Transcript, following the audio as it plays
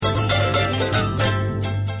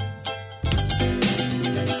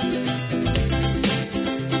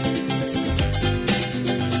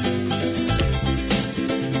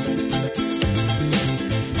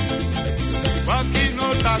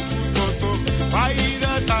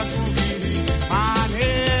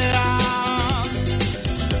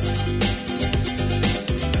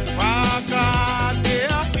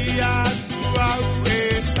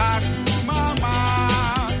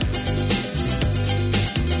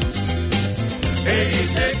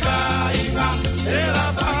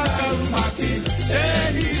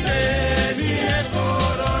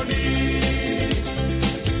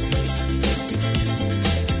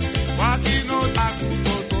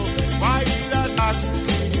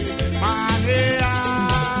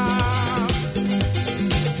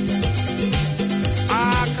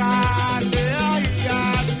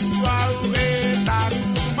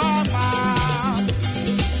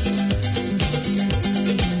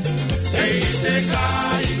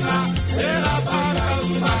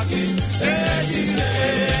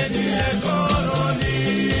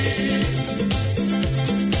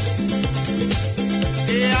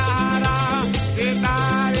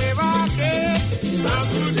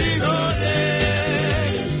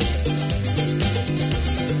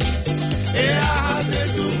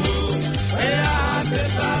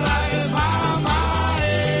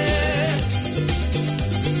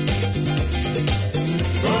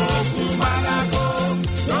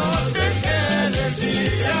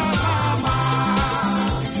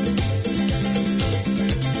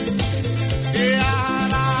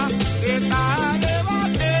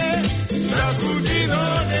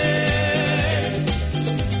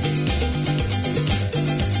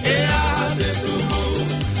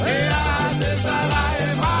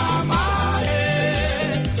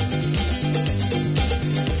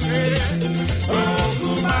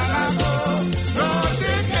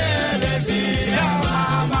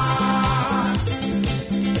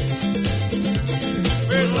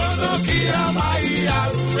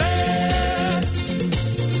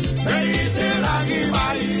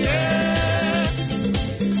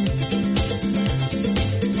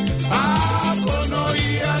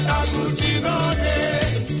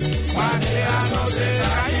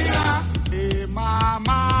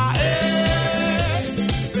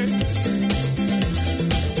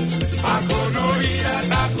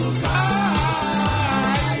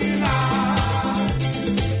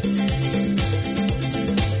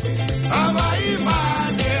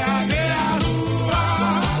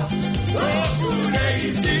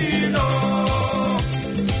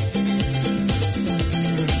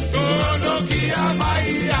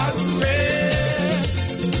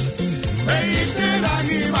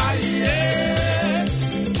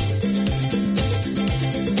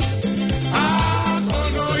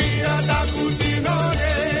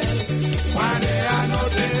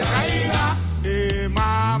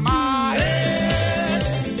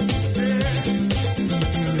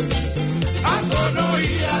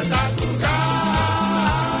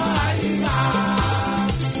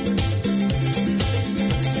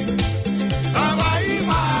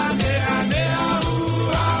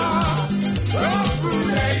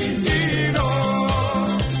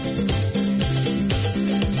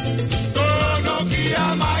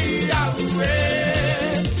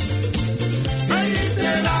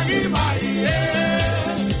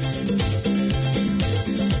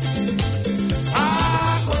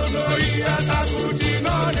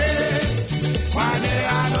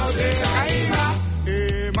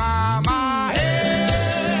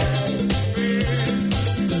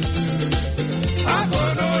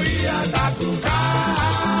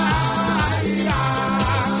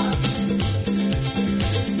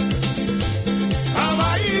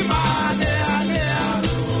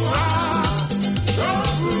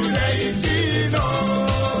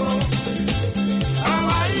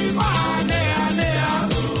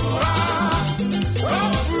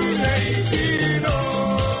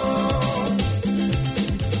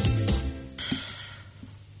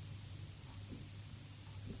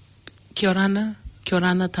Kia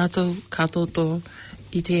orana tātou katoto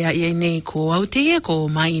I te ia nei ko Aotea, ko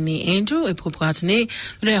mai nei Andrew, e pukapuka nei.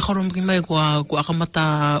 Nore akoromaki mai ko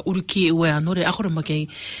akamata uruki ue a nore akoromaki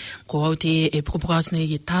ko Aotea e pukapuka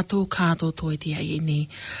nei I tātou katoto I te ia nei.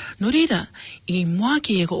 Norira, I mua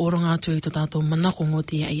ke e ko oronga atu I to tātou manako ngō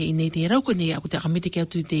te ia nei te rauko nei ako te akamitiki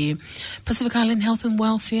atu te Pacific Island Health and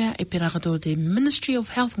Welfare, e perakato te Ministry of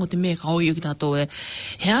Health ngō te mea ka hoi ki tātou e.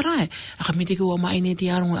 He arai, akamitiki o mai nei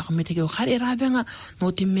te aronga, akamitiki o kare rāwenga,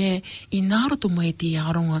 no te mea I nāroto mai te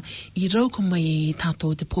aronga I rauko mai I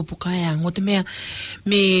tātou te pukapukaea. Ngō te mea,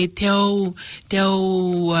 me te au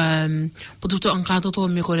potuto ang katoto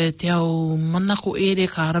me kore te au manako ere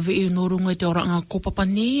ka rawe I no runga te oranga kopapa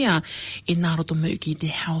nia I nāroto mai ki te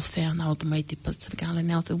health fair, nāroto mai te Pacific Island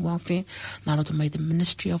Health and Welfare, nāroto mai te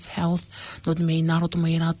Ministry of Health, no te mei nāroto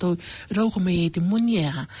mai rātou, rauko mai te muni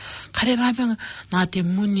ea. Kare rāwanga, nā te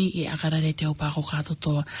muni I akarare te au pāko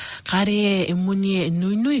katotoa. Kare e muni e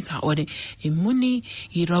nui nui ka ore, e muni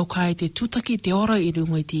i raukai te tutaki te ora i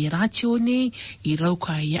rungo i te ratio nei, i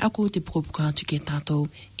raukai e ako te pukapuka atu ke tātou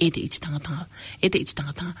e te iti tangata.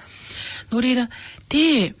 Nō reira,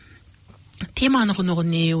 te mana kono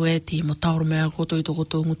newe te motaoro mea koto i toko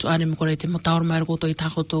ngutu are me kore te motaoro mea koto i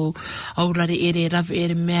takoto aurare ere rawe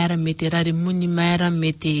ere meara me te rare muni meara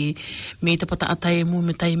me te pata atai mu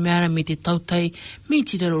me tai meara me te tautai me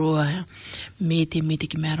tira roa me te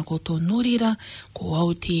ki meara koto norira ko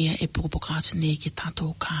au te e pukapuka atu nei ki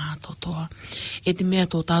tātou kātotoa e te mea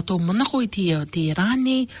tō tātou manako i te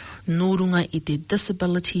rāne nōrunga i te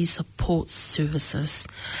Disability Support Services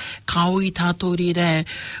kau i tātou rira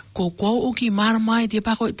ko ki maramai te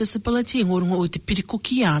pako i disability ngorunga o te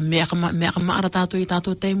pirikoki a me aka maara tātou i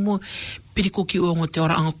tātou teimo pirikoki o ngō te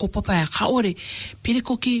ora anga kōpapa e kaore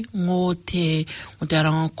pirikoki ngō te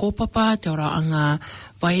ora anga kōpapa te ora anga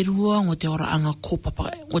vairua ngō te ora anga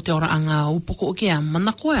kōpapa ngō te ora anga upoko o kia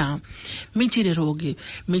manako ea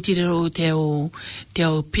mitirero te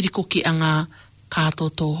o pirikoki anga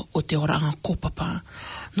kātoto o te ora anga kōpapa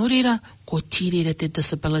nō reira ko tīrere te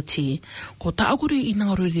disability, ko tākure i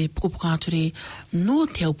ngārore pukapuka ature, no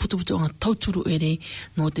te au putuputu anga tauturu ere,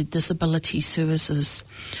 no te Disability Services.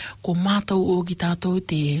 Ko mātau o ki tātou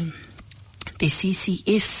te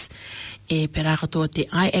CCS, e perakato te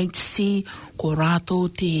IHC, ko rātou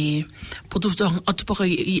te putuputu anga atupaka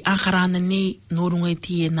i ākarana nei, nōrunga i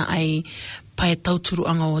tie na ai pai tauturu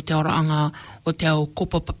anga o te ora anga o te au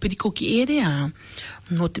kōpapa pirikoki erea,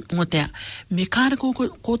 no te me kāra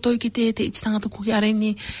kōtoi ki te ititangata kuki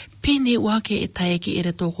areni pēne wake e tae ki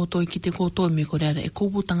ere tō kōtoi ki te kōtoi me kore ara e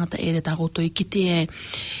kōpū tangata ere tā kōtoi ki te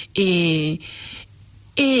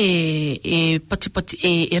pati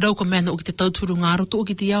e rauka mea o ki te tauturu ngāroto o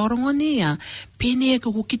ki te aoronga nea pēne e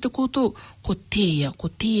ko ki te koto ko teia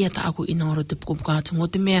ta aku ina oro te pukapuka atu ngō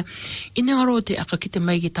te mea ina oro te aka kite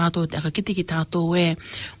mai ki tātou te aka kite ki tātou e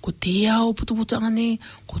ko teia o putuputu ane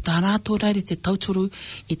ko tā rātou raire te tauturu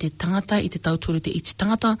i te tangata i te tauturu te iti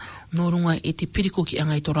tangata nō runga i te pirikoki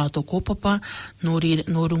anga i tō rātou kōpapa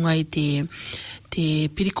nō runga i te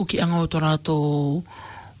pirikoki anga o tō rātou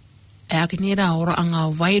e akinera ora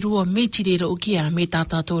anga wairua me tirera o kia me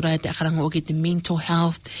tātātou rai te akaranga o ki te mental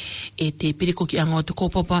health e te pirikoki anga o te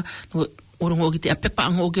kōpapa orongo o ki te apepa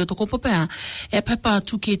anga o ki o te kōpapa e apepa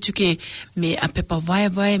tuke me apepa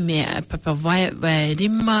vai me apepa vai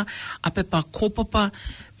rima apepa kōpapa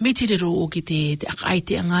me tirera o ki te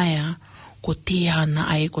akaite angaia ko tea na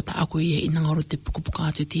ai ko ta aku i ngaro te pukapuka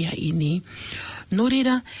atu tea ini. Nō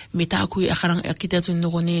reira, me ta aku i akaranga ki te atu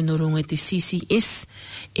nogone no runga te CCS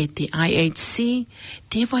e te IHC,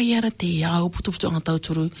 te vai ara te iau putuputu anga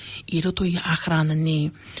tauturu i roto i akarana ne.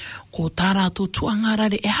 Ko tā rātou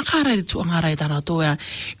tuangarare, e hakarare tuangarare tā rātou ea,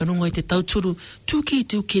 e runga i te tauturu, tūke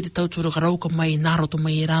te tauturu ka rauka mai, nā roto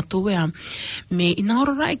mai e rātou ea. Me i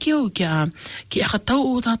ngaro rai ki au ki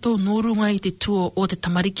akatau o tātou nō runga i te tua o te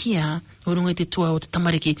tamariki ea, nō runga i te tua o te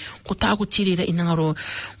tamariki, ko tāko tirira i ngaro,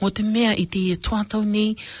 ngō te mea i te tuatau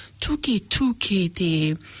nei, tūke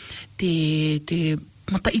te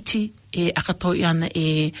mataiti, e akatau i ana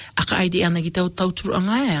e akaide ana ki tau tauturu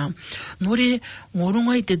angaia. Nore,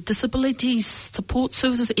 ngorunga i te Disability Support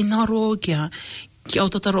Services i ngaro kia ki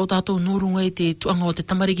autatara o tātou nōrunga i te tuanga o te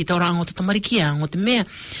tamariki, te oranga o te tamariki a, ngō te mea,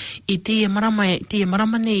 i te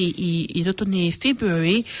marama nei i roto nei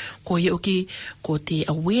February, ko i oki, ko te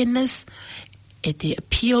Awareness, e te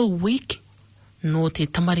Appeal Week, no te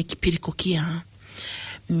tamariki piriko kia.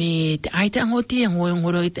 Me te aite angotia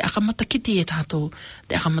ngoro i te akamatakiti e tātou.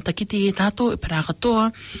 Te akamatakiti e tātou e parakatoa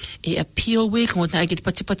e Appeal Week ngō te aike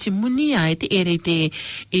te pati muni a e te ere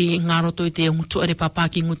i ngaroto i te ngutuare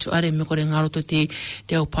papaki ngutuare me kore ngaroto i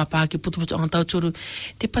te au papaki putuputu anga tauturu.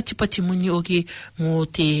 Te pati muni oki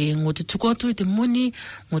ngō te tuku atu i te muni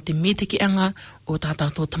ngō te meteki anga o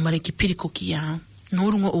tātou tamariki pirikoki a.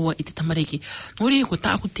 Nōrunga oa i te tamariki. Nōri ko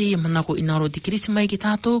tāku te manako i ngaro te kirisi mai ki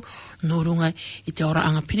tātou, nōrunga i te ora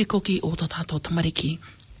anga pirikoki o tātou tamariki.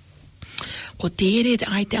 Ko te ere te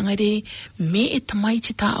aite angare, me e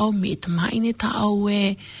tamaiti tāau, me e tamaine tāau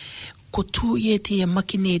e, ko tū i e te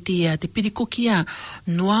makine te pirikoki a,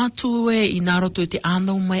 no atu e i ngaro to i te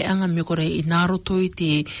ānau mai anga, me kore i ngaro to i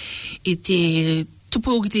te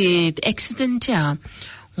tupu o ki te accident a,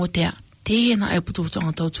 ngō te tēnā e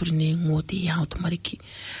putuputonga tauturu nei ngō te iao tamariki.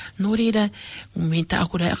 Nō reira, me ta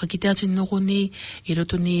akura aka ki te atu noko nei, I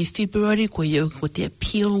roto nei February, ko te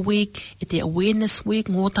Appeal Week, e te Awareness Week,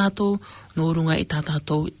 ngō tātou, nō runga I tā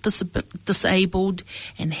tātou disabled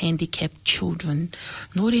and handicapped children.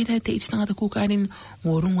 Nō reira, te iti tangata kūkarin,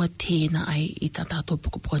 ngō runga tēnā ai I tā tātou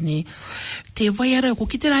pukapuka nei. Te waiara, ko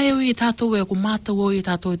ki te rai au I tātou e, ko mātou au I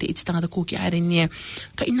tātou te iti tangata kūki aere nei,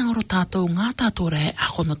 ka inangaro tātou, ngā tātou rai,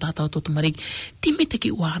 akono tātou tō marik, ti me te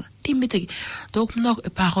ki wāra, ti me te ki. Tōk mnok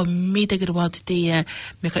e pāko me te ki rā wātu te e,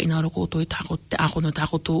 me ka ina roko tō I tāko te akono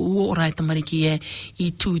tāko tō ua o rai ta mariki e,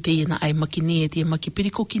 I tū te ina ai maki ne, te maki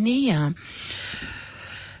piriko ki ne e.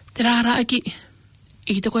 Te rāra aki,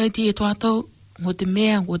 I te koe te e tōatau, ngō te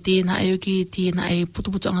mea, ngō te ina ai oki, te ina ai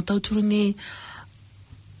putuputu anga tauturu ne,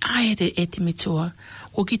 ai e te mitua.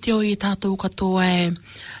 O ki te o I tātou katoa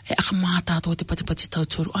e aka mā tātou te patipati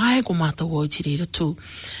tauturu. Ai ko mātou o I tirira tū.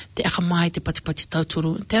 Te aka mai te patipati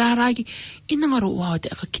tauturu. Te rāragi, inangaro wao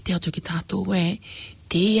te aka kite atu ki tātou e.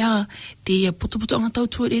 Te ia putuputu anga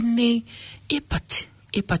tauturu e nei, e pati.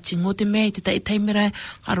 Ngō te mea te taimera,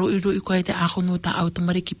 karo iro I koe te ākono ta au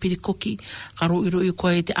tamariki pirikoki, karo iro I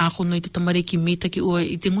koe te ākono I te tamariki mitaki ua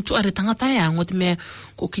I te ngutu are tangata ea, ngō te mea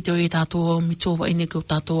ko ki te o I tātou au mitua ine ko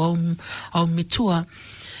tātou au mitua,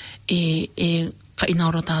 ka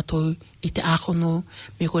inaura tātou I te ākono,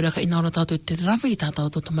 me koe ka inaura tātou I te rawa I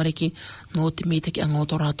tātou tō tamariki, nō te mitaki anga o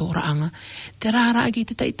tō rātou raanga. Te rāra agi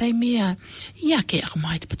te tai mea, ia ke aka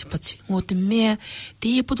mai te patipati, ngō te mea,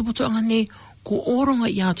 te ia putuputu anga nei, ko oronga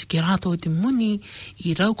I atu ke rātou te muni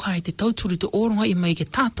I raukai te tauturu te oronga I mai ke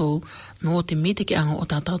tātou no te mete ke anga o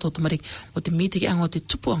tā tātou tamariki o te mete ke anga o te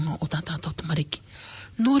tupu anga o tā tātou tamariki.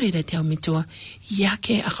 Nō reira te au mitua, ia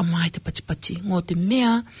ke aka mai te patipati. Ngō te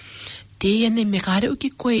mea, te iane me ka reo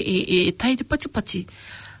ki koe e tai te patipati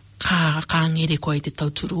ka ngere koe te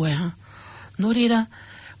tauturu ea. Nō reira,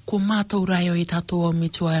 ko mātou rai o I tātou au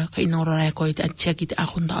mitua ka inaura rai koe te atia ki te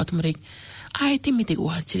ahonda automariki. Ai te mite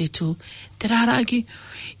ua tiri tū. Te rāra aki,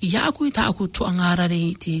 ia aku I tā aku tō angārare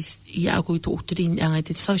ia aku I tō uturini anga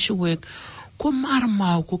te social work, ko mara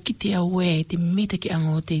mau, ko kite au e, te mite ki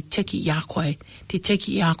anga o te teki ia koe. Te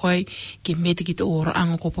teki ia koe, ke mete ki te ora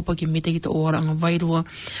anga, ko papa ke mete ki te ora anga vairua.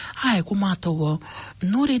 Ai, ko mātou o,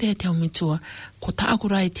 nō reire te au mitua, ko tā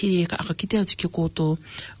aku rai tiri e ka aka kite atu ki koto,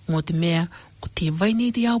 ngō te mea, ko te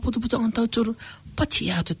vainei te au putuputu anga tauturu,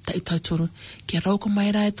 pati atu tauturu, ke rauka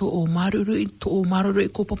mai rai tō o maruru I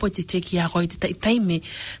ko papa te teki a koe te taime,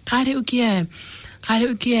 kāre uki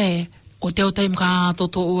e, o te o taime ka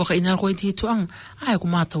tō ua ka ina koe te tuang, ai ko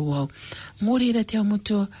mātou au. Mōreira te au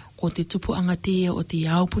mutua, ko te tupu anga te o te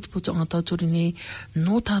au putuputu anga tauturu nei,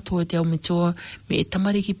 no tātou te au mutua, me e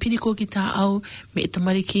tamariki piriko ki tā au, me e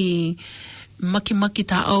tamariki maki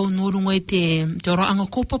tā au, no runga I te ora anga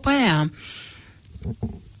ko papa ea,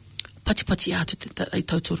 pati atu te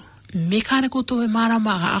tauturu. Me kāre koto e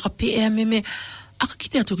marama, aka pe ea me, aka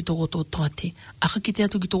kite atu ki tō koto toate, aka kite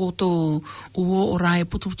atu ki tō koto uo o rai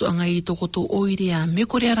putuputu anga I tō koto oirea, me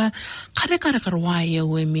kore ara, kare karawai e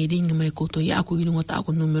ue me ringa mai koto I aku I runga ta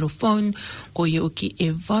ako numero phone, ko I uki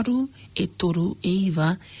e varu, e toru, e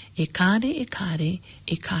iwa, e kāre,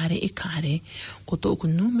 ko tō oku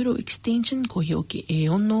numero extension, ko I uki e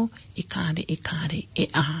ono, e kāre, e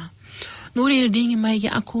aha. Nō reira ringi mai I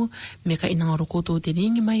aku, me ka inangaro koto te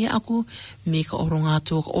ringi mai I aku, me ka oronga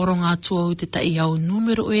atua o te tai au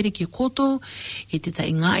numero ere ki koto, e te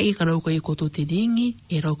tai ngai ka rauka I koto te ringi,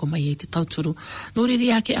 e rauka mai I te tauturu. Nō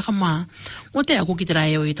reira ake aka mā, mo te ako ki te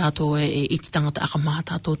rai au I tātou e iti tangata aka mā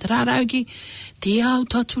tātou te rāra au ki, te au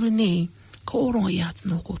tauturu nei, ka oronga I atu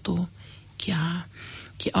no koto,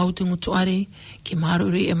 ki au te ngutuare, ki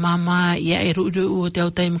maruri e mama, ia e ruru o te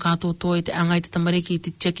au taimi kātou toi, te angai te tamariki,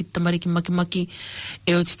 te tiaki te tamariki maki,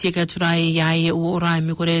 e o te tiaki aturai, ia e o orai,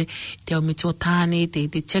 me kore te au mitua tāne, te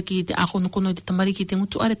tiaki, te aho nukono, te tamariki, te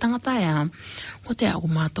ngutuare tangata ea. Mo te au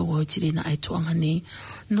mātou o tirina ai tuanga nei.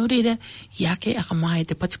 Nō reira, ia ke aka mai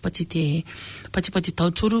te patipati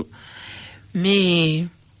tauturu, me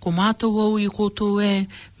ko mātou au I koutou e,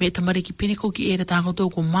 me tamariki piriko ki ere tākotou,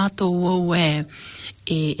 ko mātou au e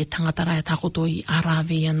tangata rai tākotou I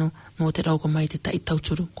arawe ano, no te rauka mai te tai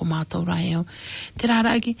tauturu, ko mātou rai au. Te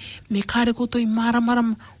rāra aki, me kāre koutou I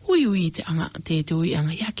maramaram, ui te anga, te ui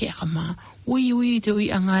anga, ia ke aka mā, ui te ui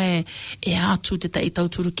anga e atu te tai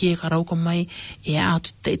tauturu ki e ka rauka mai, e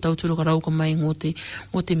atu te tai tauturu ka rauka mai,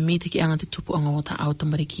 ngō te mite ki anga te tupu anga o tā au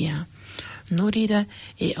tamariki a. Nō reira,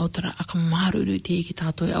 e autara aka maruru te ki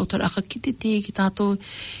tātou, e autara aka kite te ki tātou,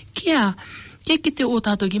 kia kite o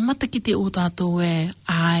tātou, ki mata kite o tātou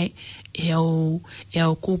ai, e au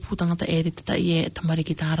kōpū tangata e te tai e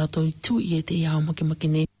tamariki tā rātou, tū I te iau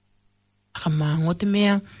maki nei. Akamango te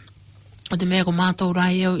mea. O te mea ko mātou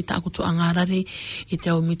rai au i ta akutu angarare i te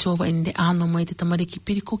au mitova i te ano mai te tamariki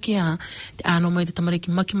pirikoki a, te ano mai te tamariki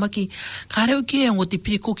maki. Ka reo ke o te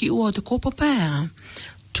pirikoki ua o te kōpapea.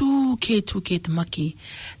 Tū ke te maki.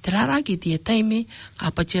 Te rāraki tia teime, ka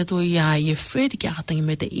patia tō i a i Fred ki akatangi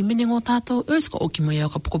me te imene ngō tātou, ka oki mai au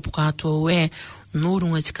ka pukapuka atua e nō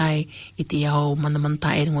runga tikai i te au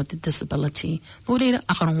manamanta e ringo te disability. Nō reira,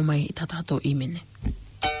 akarongo mai i tā tātou imene.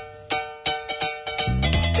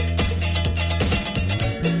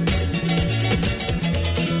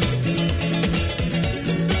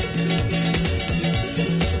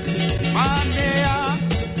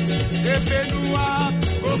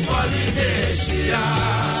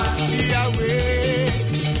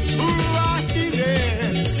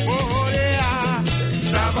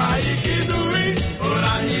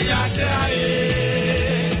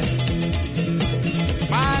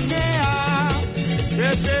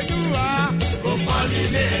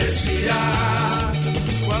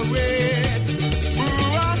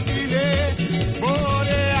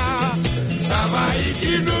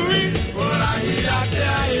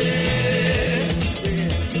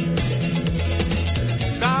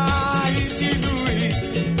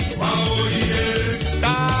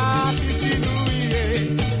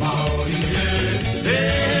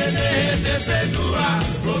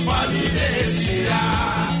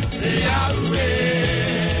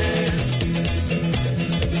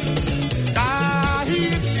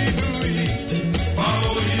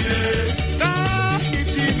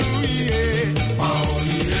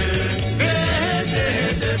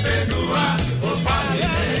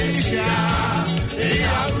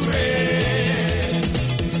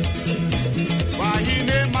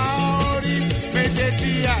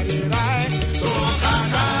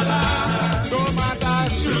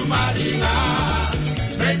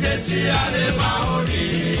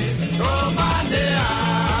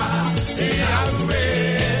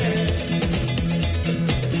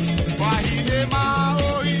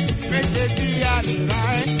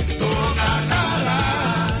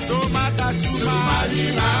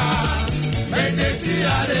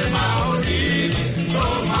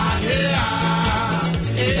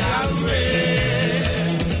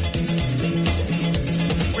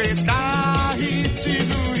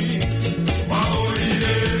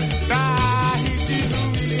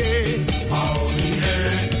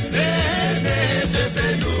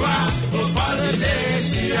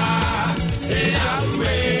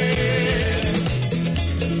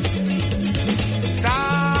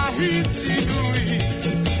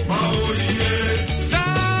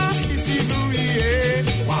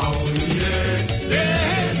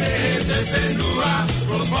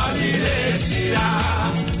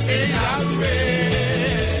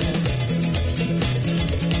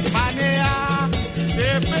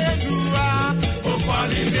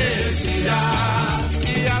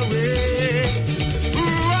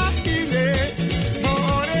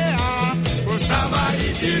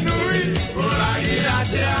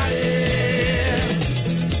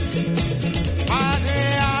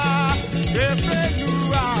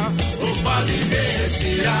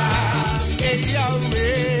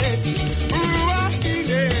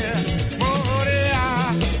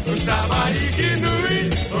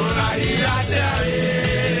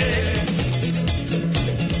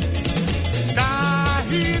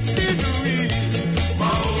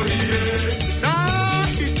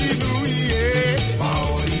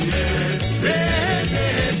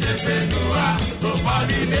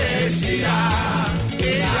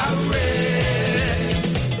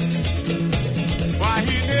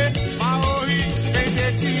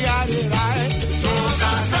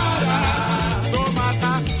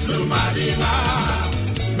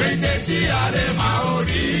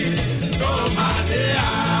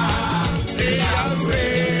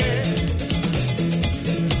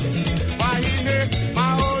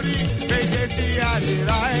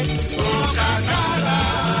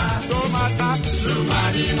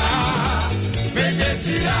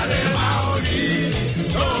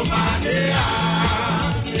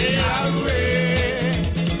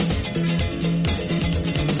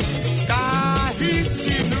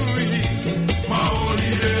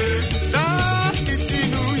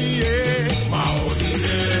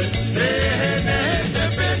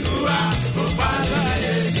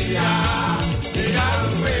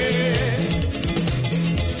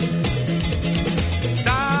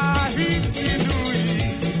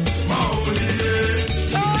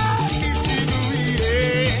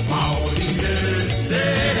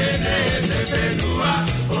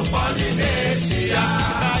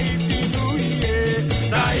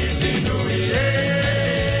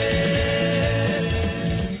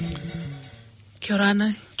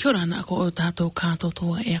 Kia orana ko o tātou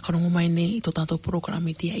kātotoa e akarongo mai nei I tō tātou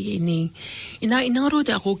programi te ai nei. Ina ngaro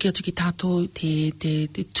te ako kia tuki tātou te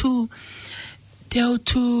tū, te au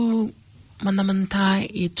tū manamantai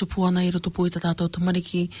I tupu ana I roto pui tātou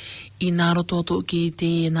tamariki I nā roto ato ki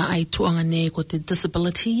te nā ai tuanga nei ko te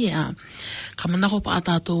disability Ka manako pa a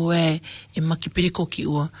tātou e maki piriko ki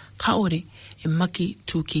ua, ka ore e maki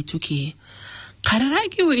tūki. Kararai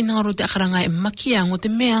ki ua I ngaro te akaranga e maki a ngo te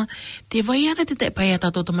mea te vaiara te pai a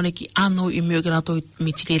tātou tamariki ano I meo ki rātou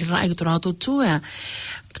mi tire rai ki tō rātou tūea.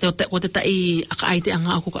 Ko te tai aka ai te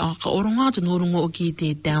anga ako ka oronga te norungo o ki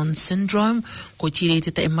te Down syndrome ko tire te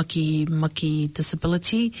tai maki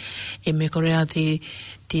disability e me korea te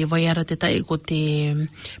vaiara te tai ko te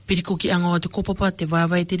piriko ki anga o te kopapa te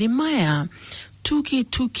vai te rimaya tuke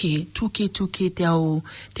te au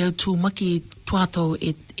tū maki tuatou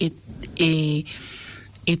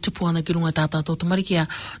e tupu ana ki runga tātātou tamarikia.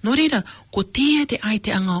 Nō reira, ko te ai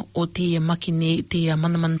te anga o te makine, te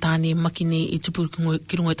manamantane makine I tupu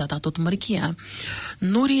ki runga tātātou tamarikia.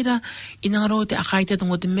 Nō reira, I ngaro te akai te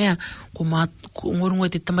tongo te mea, ko ngorunga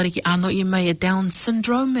te tamariki ano I mai e Down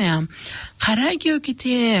syndrome mea. Karai ki o ki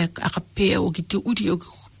te akapea o ki te uri o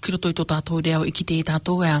ki roto I tō tātou reo I ki te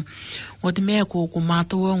tātou ea. Ngō te mea ko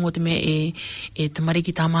mātou, ngō te mea e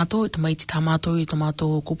tamariki tā mātou, tamaiti tā mātou I tō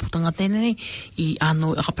mātou koputanga tēnei I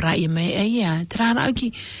ano akapara I mea ea. Te rāra au ki,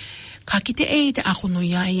 ka ki te te akono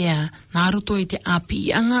ia ea, nā roto I te api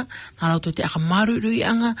I anga, nā roto I te akamaruru I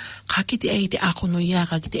anga, ka ki te te akono ia,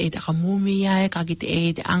 ka ki te te akamumi ia ea, ka ki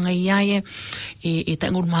te te anga ia ea, e ta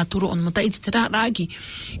ngor māturo on mata I te rāra au ki.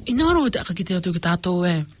 I nā roto te aka ki te roto ki tātou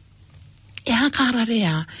ea. E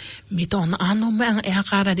hakararea, me tōna ano meanga e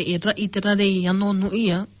hakarare e rai te rare I ano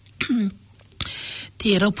nuia,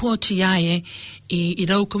 te raupua tu iae, I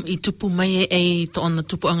raukum I tupu mai e tōna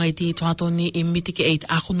tupu anga I te tuatoni e mitike e te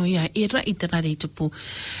akono ia, e rai te rare I tupu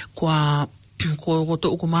ko tō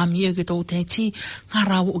uko māmia ki tō te ti, ngā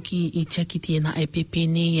rawa o ki I tia ki tēnā e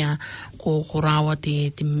pepene ia, ko rawa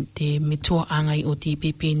te mitua angai o te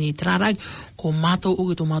pepene. Te rārai, ko mātou o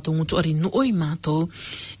ki tō mātou ngutu ari nuoi mātou,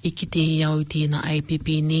 I ki te iau tēnā e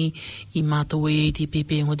pepene, I mātou e te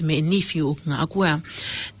pepe ngō te me nephew o ngā akua.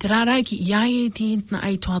 Te rārai ki iai e tēnā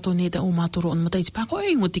e tuato ne te o mātou ro on matai, te pako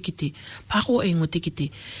e ngō tikiti, pako e ngō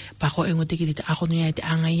tikiti te akono ia, te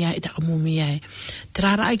anga ia, te akamumi ia. Te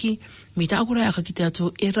rārai ki, me ta akura aka ki te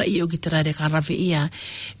atu e rai o ki te rare ka rawe ia.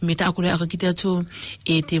 Me ta akura aka ki te atu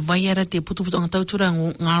e te vaiara te putuputu anga tautura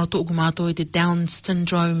ngā roto o kumātou e te Down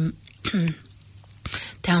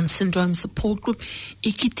syndrome support group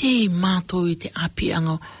e ki te mātou I te api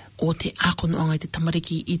anga o te akono anga I te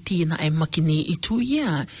tamariki I tīna e makine I tū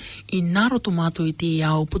ia. I nā roto mātou I te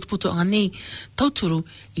iau putuputu anga nei tauturu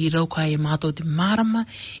I raukai e mātou te marama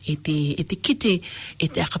e te kite e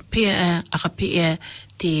te akapea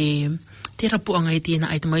te rapuanga I tēnā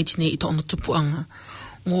ai te maitine I tōna tupuanga.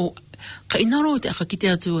 Ngō, ka inaro te aka ki te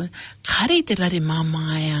atu, kare te rare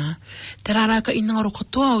māmaia, te rara ka inaro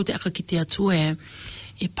katoa o te aka ki te atu e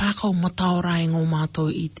pākau mataorai ngō mātou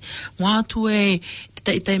ngā atu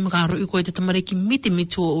te tai makaro I koe te tamariki me te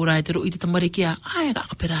mitua o rai te ro I te tamariki ai ka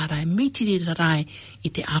akapera rai, me tiri rai I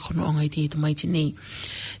te akono anga I te maitine.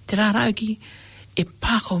 Te rara au ki, e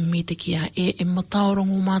pākau me te kia, e mataoro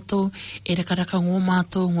ngō mātou, e rakaraka ngō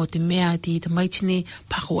mātou, ngō te mea te maitine,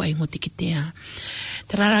 pākau ai ngō te kitea.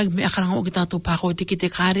 Te rara me akaranga o ki tātou pākau te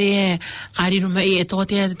kite kāre ruma e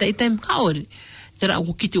tōtea te taitai mkaori. Te rara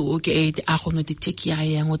o kite o ke te akono te teki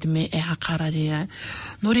ai ngō te mea e hakararea.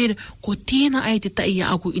 Nō reira, ko tēnā ai te tai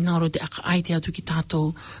aku I ngaro te aka ai te atu ki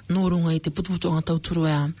tātou nōrunga I te putuputu anga tauturu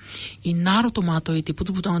I nāroto mātou I te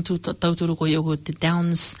putuputu anga tauturu ko I te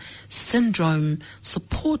Down syndrome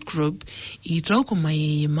support group I rauko mai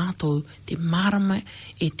I mātou te marama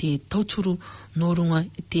e te tauturu nōrunga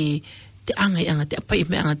te anga, te apai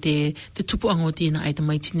me anga, te tupu anga o tēnā ai te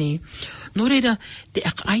maitine. Nō reira, te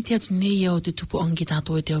aka ai te atu nei au te tupu anga ki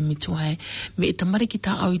tātou e te au mituai, me e tamari ki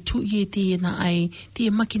tā au I tū I tēnā ai, te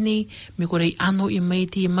maki nei, me kore I ano I mai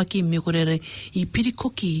te maki, me kore I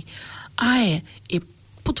pirikoki, ai e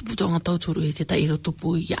putuputu anga tauturu e te tai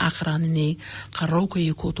rotopu I akarane nei, ka rauka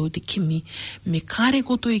I koto I te kimi, me kāre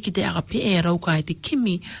koto I ki te aka pe e rauka I te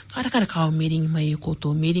kimi, kārakara kao meringi mai I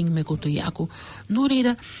koto, meringi mai koto I ako. Nō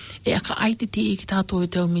reira, e aka ai te te I ki tātou e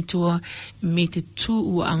te au mitua, me te tū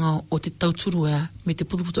ua anga o te tauturu me te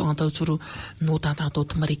putuputu anga tauturu, no tā tātou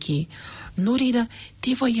tamariki. Nō reira,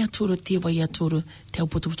 te vai aturu, te au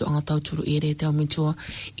putuputu anga tauturu ere, te au mitua,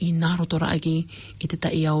 I nā roto raagi, I te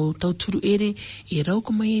tai au tauturu ere, e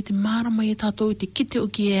rauka mai e te mara mai e tātou, te kite o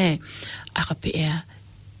ki aka pe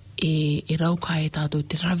e rauka e tātou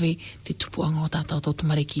te rave, te tupuanga o tātou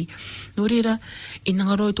tumariki. Nō reira, i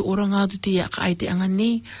nangaroi tu oranga atu te aka ai te anga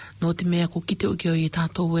nei, no te mea ko kite o kio i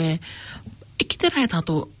tātou e kite rai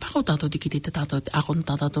tātou, pako tātou te kite te tātou, te ako no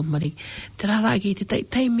tātou mari, te rara ki te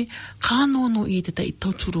taime, kānono i te tai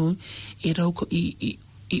tauturu, e rauka i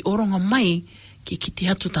oronga mai, ki te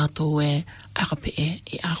atu tātou e akape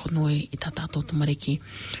e ako noe i tātou tumariki.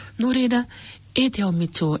 Nō reira, e te ao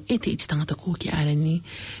mito, e te iti tangata kō ki areni,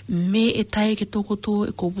 me e tae ke tōko tō,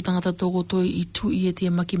 e kōpu tangata tōko tō, i tū i e te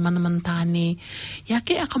maki manamana tāne, ia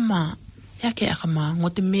ke akamā,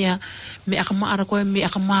 ngō te mea, me akamā ara koe, me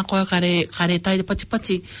akamā koe kare tae te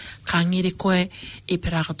pati, ka ngere koe, e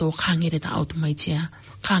peraka tō, ka ngere ta automaitia,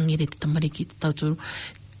 ka ngere te tamariki, te tauturu,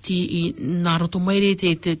 ti i nāroto maire,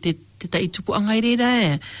 te tai tupu angai reira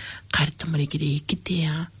e, kare tamariki re ki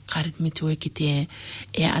tea, kare mitu e ki te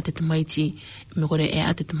e a te tamaiti, me kore e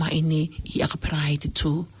a te tamaini i akaparai te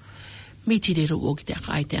tū. Me ti re ro o ki te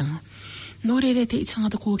aka ai te anga. Nō reire te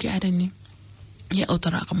itangata kō ki areni, e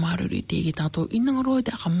autara aka maruru i te ki tātou, i nangaroi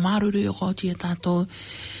te aka maruru o kōti e tātou,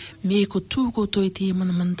 me ko tū ko toi te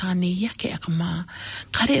manamantane, ia ke aka mā.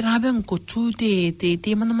 Kare rāweng ko tū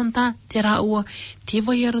te manamanta, te rāua, te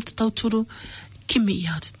vai aro te tauturu, kimi i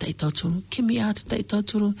atu tai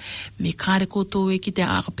tauturu, me kāre koto e ki te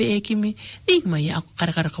akape e kimi, nīngma i ako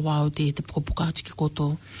kare ka wāo te pukapuka atu ki koto.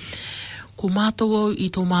 Ko mātou i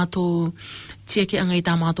tō mātou, tia ke anga i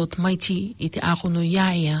tā mātou tamaiti, i te akono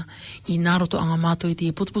iaia, i nāroto anga mātou i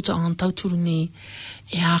te putuputu anga tauturu ni,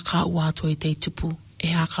 e aka ua atu i te tupu,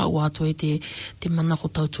 e aka ua atu i te manako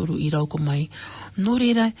tauturu i rauko mai. Nō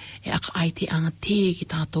reira, e aka ai te anga te ki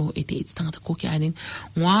tātou e te iti tangata koki ainen.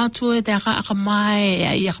 Ngā atu e te aka mai,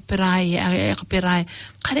 e aka perai,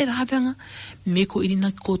 kare rāwenga, me ko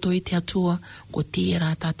irina ki koto i te atua, ko te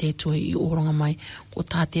rā tā te atua i oronga mai, ko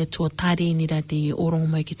tā te atua tāreni rā te i oronga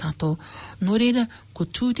mai ki tātou. Nō reira, ko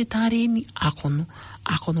tū te tāreni,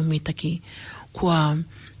 akono me taki, ko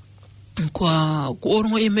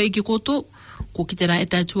oronga e mai ki koto, ko ki te rā e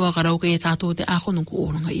te atua ka rauka e tātou te akono ko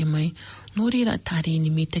oronga e mai. Nō reira tāreni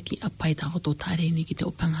me taki a pai tākoto tāreni ki te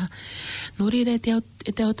opanga. Nō reira e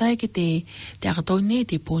te otai ki te akatau ne,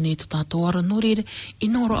 te pōne to tātou ara. Nō reira,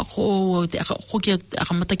 inoro ako te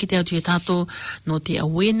aka mataki te atu e tātou no te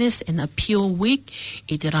Awareness and Appeal Week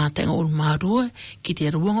i te rātanga oru mārua ki te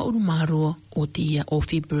ruanga oru mārua o te ia o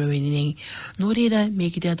February nei. Nō reira, me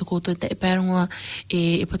ki te atu koto te eparonga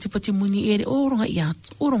e pati muni ere oronga i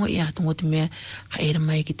atu ngō te mea ka era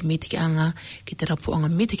mai ki te metiki anga, ki te rapuanga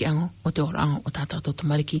metiki anga o te oranga o tātou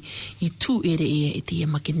tamariki i tū ere e te ia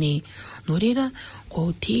maki nei. Nō reira,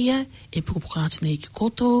 ko tia e pukapuka atu nei ki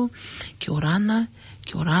koto, ki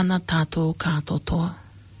orana tātou kātou toa.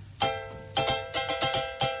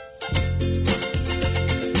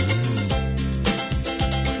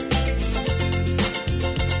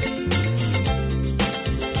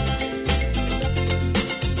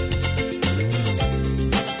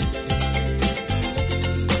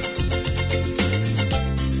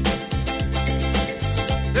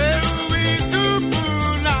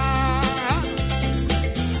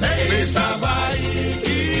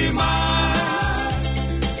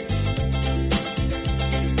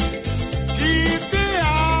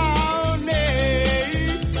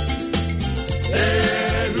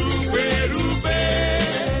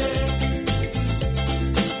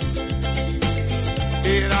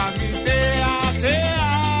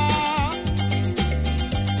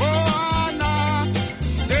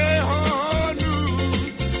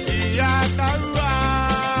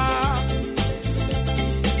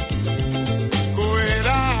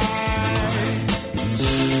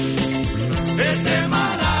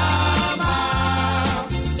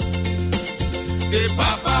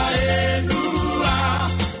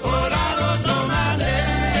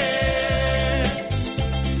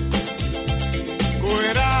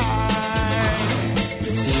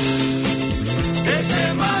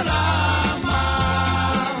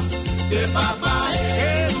 Papa.